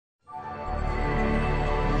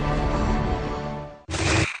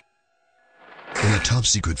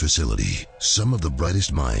top-secret facility, some of the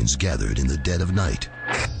brightest minds gathered in the dead of night.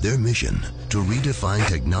 Their mission, to redefine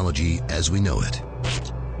technology as we know it.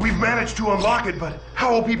 We've managed to unlock it, but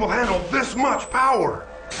how will people handle this much power?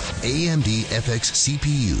 AMD FX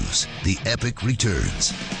CPUs, the epic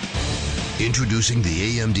returns. Introducing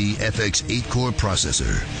the AMD FX 8-core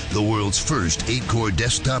processor, the world's first 8-core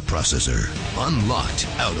desktop processor, unlocked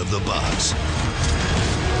out of the box.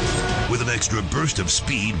 With an extra burst of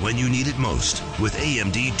speed when you need it most, with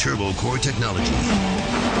AMD Turbo Core technology.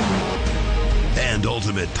 And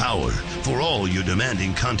ultimate power for all your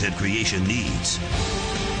demanding content creation needs.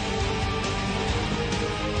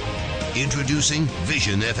 Introducing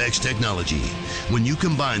Vision FX technology. When you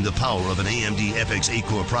combine the power of an AMD FX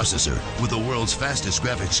 8-core processor with the world's fastest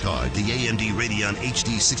graphics card, the AMD Radeon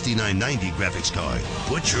HD 6990 graphics card,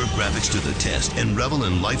 put your graphics to the test and revel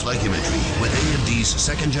in lifelike imagery with AMD's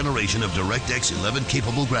second generation of DirectX 11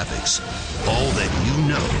 capable graphics. All that you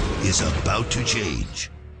know is about to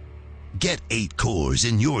change. Get 8 cores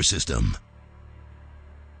in your system.